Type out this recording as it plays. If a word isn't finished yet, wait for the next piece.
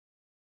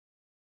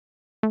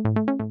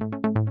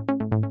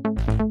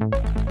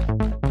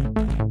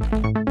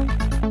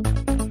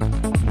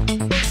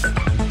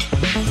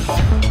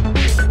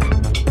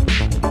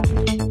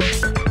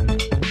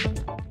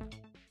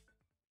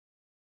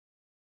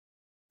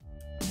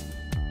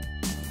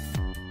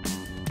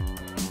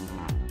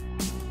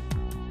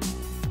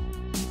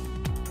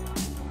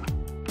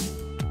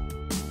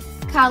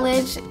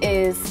College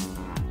is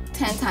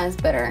 10 times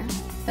better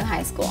than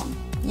high school.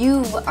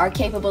 You are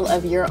capable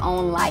of your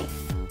own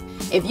life.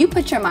 If you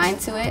put your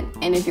mind to it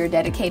and if you're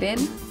dedicated,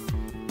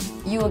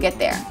 you will get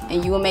there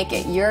and you will make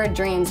it. Your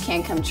dreams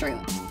can come true.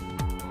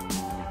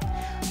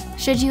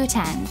 Should you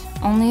attend?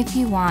 Only if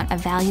you want a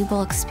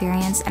valuable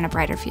experience and a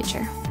brighter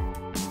future.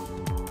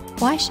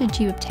 Why should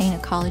you obtain a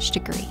college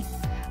degree?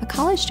 A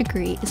college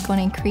degree is going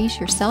to increase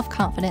your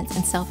self-confidence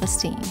and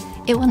self-esteem.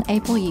 It will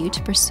enable you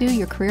to pursue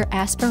your career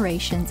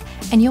aspirations,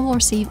 and you will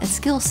receive a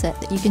skill set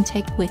that you can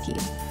take with you.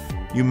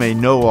 You may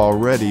know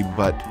already,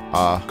 but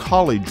a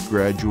college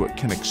graduate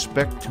can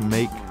expect to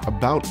make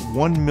about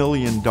 $1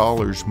 million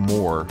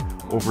more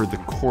over the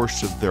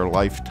course of their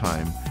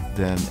lifetime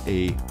than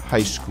a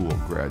high school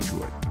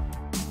graduate.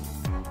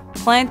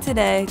 Plan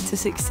today to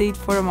succeed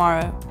for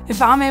tomorrow.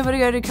 If I'm able to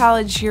go to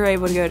college, you're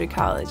able to go to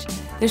college.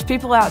 There's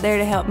people out there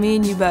to help me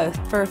and you both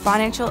for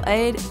financial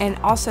aid, and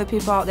also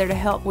people out there to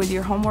help with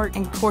your homework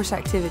and course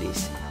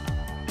activities.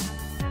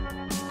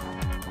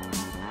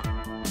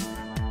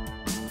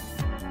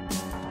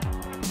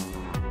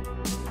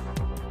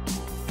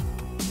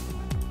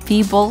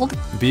 Be bold.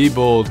 Be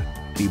bold.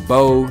 Be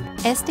bold.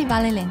 Este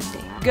vale lente.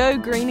 Go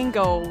green and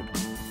gold.